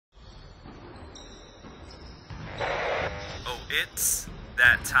It's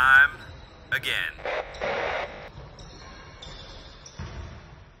that time again.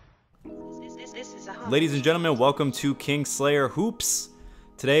 Ladies and gentlemen, welcome to Kingslayer Hoops.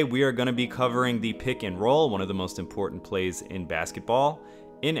 Today we are going to be covering the pick and roll, one of the most important plays in basketball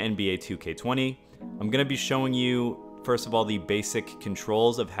in NBA 2K20. I'm going to be showing you, first of all, the basic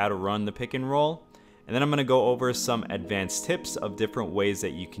controls of how to run the pick and roll, and then I'm going to go over some advanced tips of different ways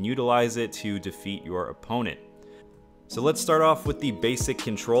that you can utilize it to defeat your opponent. So let's start off with the basic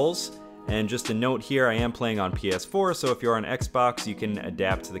controls. And just a note here, I am playing on PS4, so if you're on Xbox, you can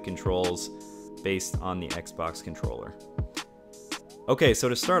adapt to the controls based on the Xbox controller. Okay, so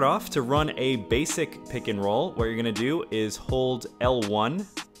to start off, to run a basic pick and roll, what you're gonna do is hold L1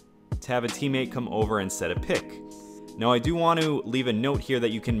 to have a teammate come over and set a pick. Now I do want to leave a note here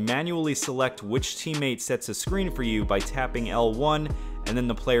that you can manually select which teammate sets a screen for you by tapping L1 and then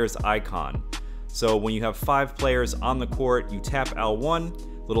the player's icon. So when you have 5 players on the court, you tap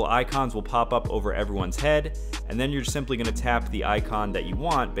L1, little icons will pop up over everyone's head, and then you're simply going to tap the icon that you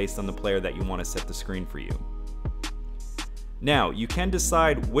want based on the player that you want to set the screen for you. Now, you can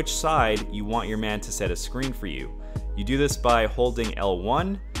decide which side you want your man to set a screen for you. You do this by holding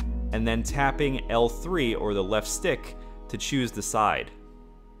L1 and then tapping L3 or the left stick to choose the side.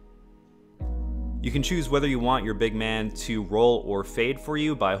 You can choose whether you want your big man to roll or fade for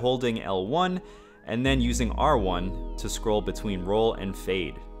you by holding L1 and then using R1 to scroll between roll and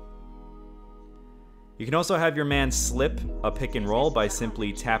fade. You can also have your man slip a pick and roll by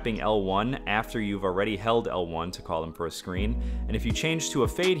simply tapping L1 after you've already held L1 to call him for a screen. And if you change to a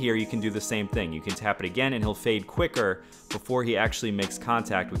fade here, you can do the same thing. You can tap it again and he'll fade quicker before he actually makes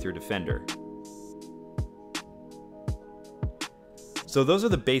contact with your defender. So those are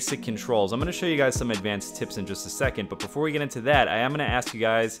the basic controls. I'm going to show you guys some advanced tips in just a second, but before we get into that, I am going to ask you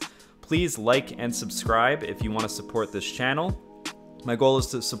guys, please like and subscribe if you want to support this channel. My goal is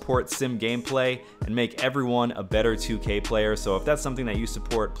to support sim gameplay and make everyone a better 2K player, so if that's something that you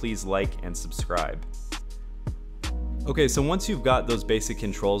support, please like and subscribe. Okay, so once you've got those basic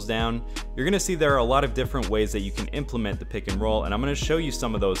controls down, you're going to see there are a lot of different ways that you can implement the pick and roll, and I'm going to show you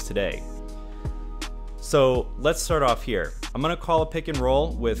some of those today. So let's start off here. I'm going to call a pick and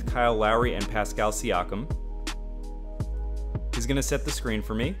roll with Kyle Lowry and Pascal Siakam. He's going to set the screen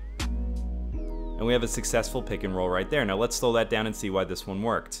for me. And we have a successful pick and roll right there. Now let's slow that down and see why this one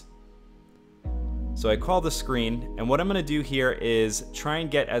worked. So I call the screen, and what I'm gonna do here is try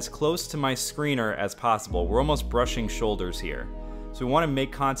and get as close to my screener as possible. We're almost brushing shoulders here. So we wanna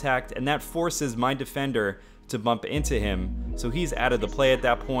make contact, and that forces my defender to bump into him, so he's out of the play at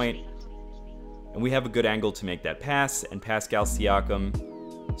that point, and we have a good angle to make that pass, and Pascal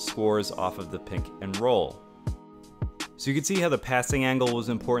Siakam scores off of the pick and roll. So you can see how the passing angle was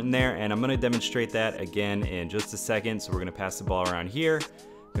important there, and I'm going to demonstrate that again in just a second. So we're going to pass the ball around here.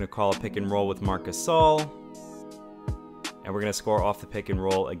 I'm going to call a pick and roll with Marc Gasol, and we're going to score off the pick and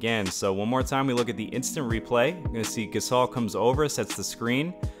roll again. So one more time, we look at the instant replay. You're going to see Gasol comes over, sets the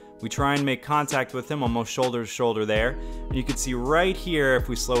screen. We try and make contact with him, almost shoulder to shoulder there. And you can see right here, if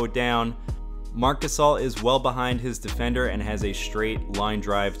we slow it down, Marc Gasol is well behind his defender and has a straight line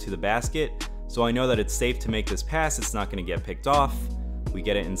drive to the basket. So I know that it's safe to make this pass, it's not going to get picked off. We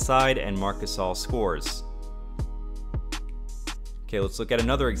get it inside and Marc Gasol scores. Okay, let's look at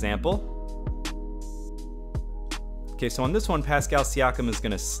another example. Okay, so on this one, Pascal Siakam is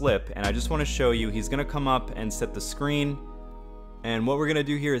going to slip, and I just want to show you, he's going to come up and set the screen. And what we're going to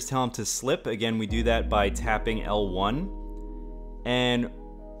do here is tell him to slip. Again, we do that by tapping L1. And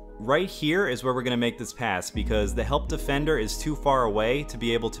right here is where we're going to make this pass because the help defender is too far away to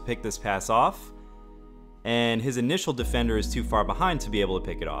be able to pick this pass off, and his initial defender is too far behind to be able to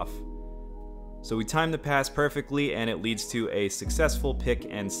pick it off. So we time the pass perfectly and it leads to a successful pick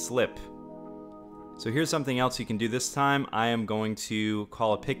and slip. So here's something else you can do this time. I am going to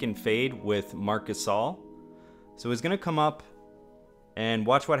call a pick and fade with Marc Gasol. So he's going to come up and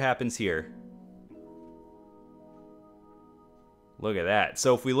watch what happens here. Look at that.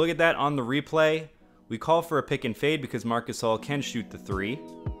 So if we look at that on the replay, we call for a pick and fade because Marc Gasol can shoot the 3.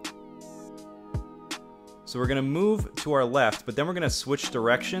 So we're going to move to our left, but then we're going to switch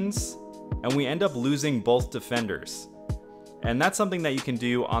directions, and we end up losing both defenders. And that's something that you can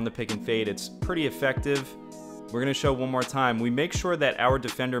do on the pick and fade. It's pretty effective. We're going to show one more time. We make sure that our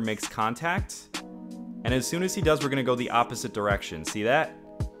defender makes contact, and as soon as he does, we're going to go the opposite direction. See that?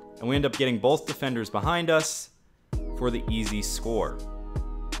 And we end up getting both defenders behind us for the easy score.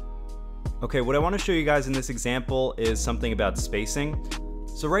 Okay, what I want to show you guys in this example is something about spacing.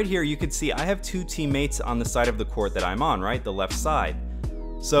 So right here you can see I have 2 teammates on the side of the court that I'm on, right? The left side.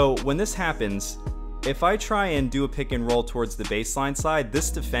 So when this happens, if I try and do a pick and roll towards the baseline side,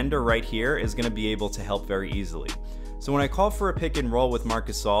 this defender right here is going to be able to help very easily. So when I call for a pick and roll with Marc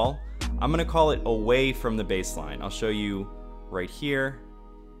Gasol, I'm going to call it away from the baseline. I'll show you right here.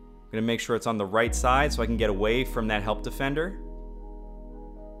 I'm going to make sure it's on the right side so I can get away from that help defender.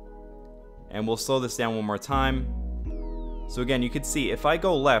 And we'll slow this down one more time. So again, you can see if I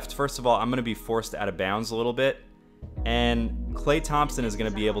go left, first of all, I'm going to be forced out of bounds a little bit. And Klay Thompson is going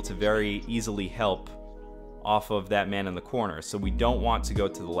to be able to very easily help off of that man in the corner. So we don't want to go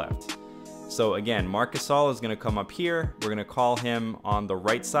to the left. So again, Marc Gasol is going to come up here. We're going to call him on the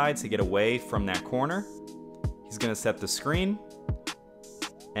right side to get away from that corner. He's going to set the screen.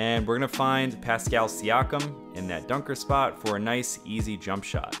 And we're going to find Pascal Siakam in that dunker spot for a nice, easy jump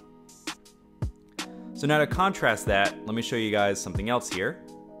shot. So now to contrast that, let me show you guys something else here.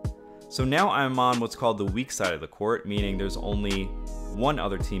 So now I'm on what's called the weak side of the court, meaning there's only one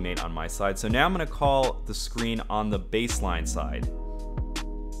other teammate on my side. So now I'm going to call the screen on the baseline side.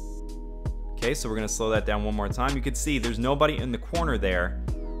 Okay, so we're going to slow that down one more time. You can see there's nobody in the corner there.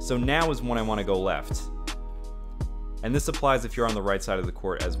 So now is when I want to go left. And this applies if you're on the right side of the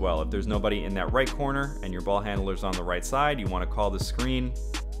court as well. If there's nobody in that right corner and your ball handler's on the right side, you want to call the screen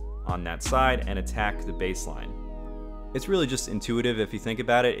on that side and attack the baseline. It's really just intuitive if you think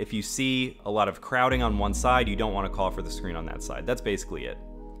about it. If you see a lot of crowding on one side, you don't want to call for the screen on that side. That's basically it.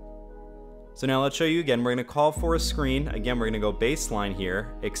 So now let's show you again. We're going to call for a screen. Again, we're going to go baseline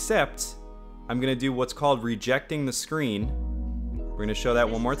here, except I'm going to do what's called rejecting the screen. We're going to show that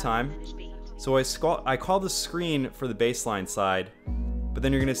one more time. So I call the screen for the baseline side, but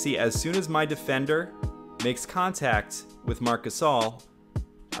then you're going to see as soon as my defender makes contact with Marc Gasol,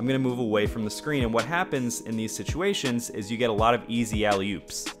 I'm going to move away from the screen. And what happens in these situations is you get a lot of easy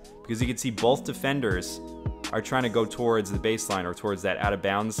alley-oops, because you can see both defenders are trying to go towards the baseline or towards that out of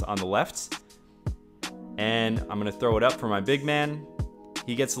bounds on the left. And I'm going to throw it up for my big man.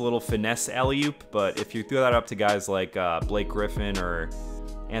 He gets a little finesse alley-oop, but if you throw that up to guys like Blake Griffin or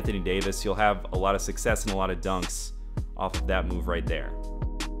Anthony Davis, you'll have a lot of success and a lot of dunks off of that move right there.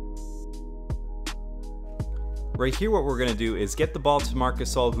 Right here, what we're going to do is get the ball to Marc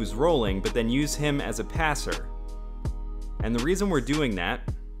Gasol, who's rolling, but then use him as a passer. And the reason we're doing that,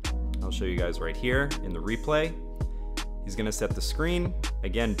 I'll show you guys right here in the replay. He's going to set the screen,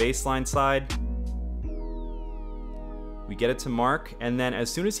 again, baseline side. We get it to Marc, and then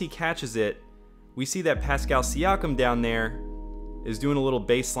as soon as he catches it, we see that Pascal Siakam down there is doing a little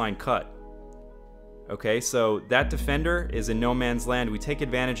baseline cut. Okay, so that defender is in no man's land. We take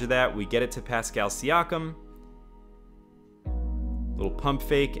advantage of that. We get it to Pascal Siakam. Little pump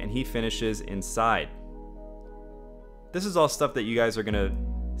fake, and he finishes inside. This is all stuff that you guys are going to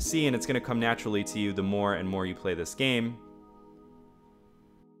see, and it's going to come naturally to you the more and more you play this game.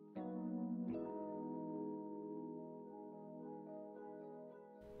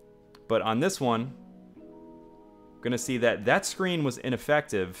 But on this one, we're going to see that that screen was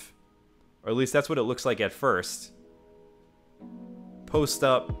ineffective, or at least that's what it looks like at first. Post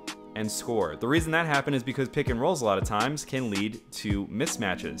up and score. The reason that happened is because pick and rolls a lot of times can lead to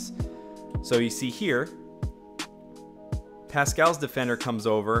mismatches. So you see here, Pascal's defender comes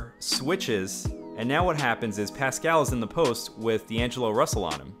over, switches, and now what happens is Pascal is in the post with D'Angelo Russell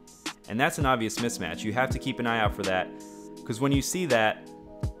on him. And that's an obvious mismatch. You have to keep an eye out for that, because when you see that,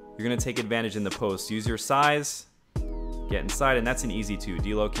 you're going to take advantage in the post. Use your size, get inside, and that's an easy two.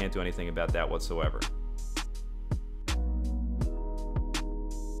 D'Lo can't do anything about that whatsoever.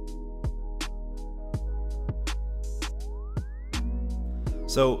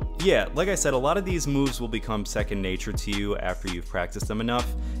 So yeah, like I said, a lot of these moves will become second nature to you after you've practiced them enough.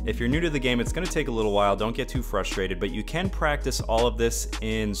 If you're new to the game, it's going to take a little while. Don't get too frustrated, but you can practice all of this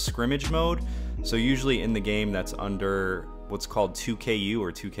in scrimmage mode. So usually in the game that's under what's called 2KU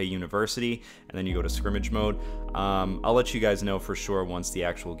or 2K University, and then you go to scrimmage mode. I'll let you guys know for sure once the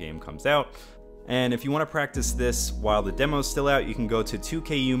actual game comes out. And if you want to practice this while the demo's still out, you can go to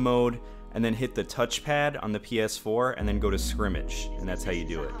 2KU mode and then hit the touchpad on the PS4 and then go to scrimmage, and that's how you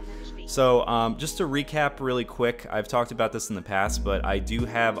do it. So just to recap really quick, I've talked about this in the past, but I do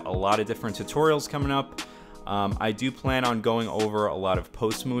have a lot of different tutorials coming up. I do plan on going over a lot of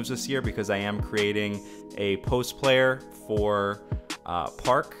post moves this year because I am creating a post player for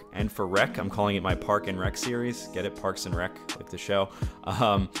Park and for Rec. I'm calling it my Park and Rec series. Get it? Parks and Rec, like the show.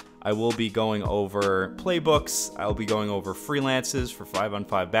 I will be going over playbooks. I'll be going over freelances for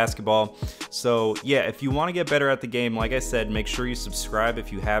 5-on-5 basketball. So yeah, if you want to get better at the game, like I said, make sure you subscribe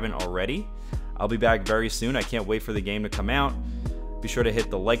if you haven't already. I'll be back very soon. I can't wait for the game to come out. Be sure to hit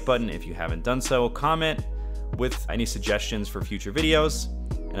the like button if you haven't done so. Comment with any suggestions for future videos.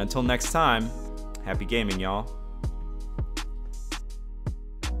 And until next time, Happy gaming, y'all.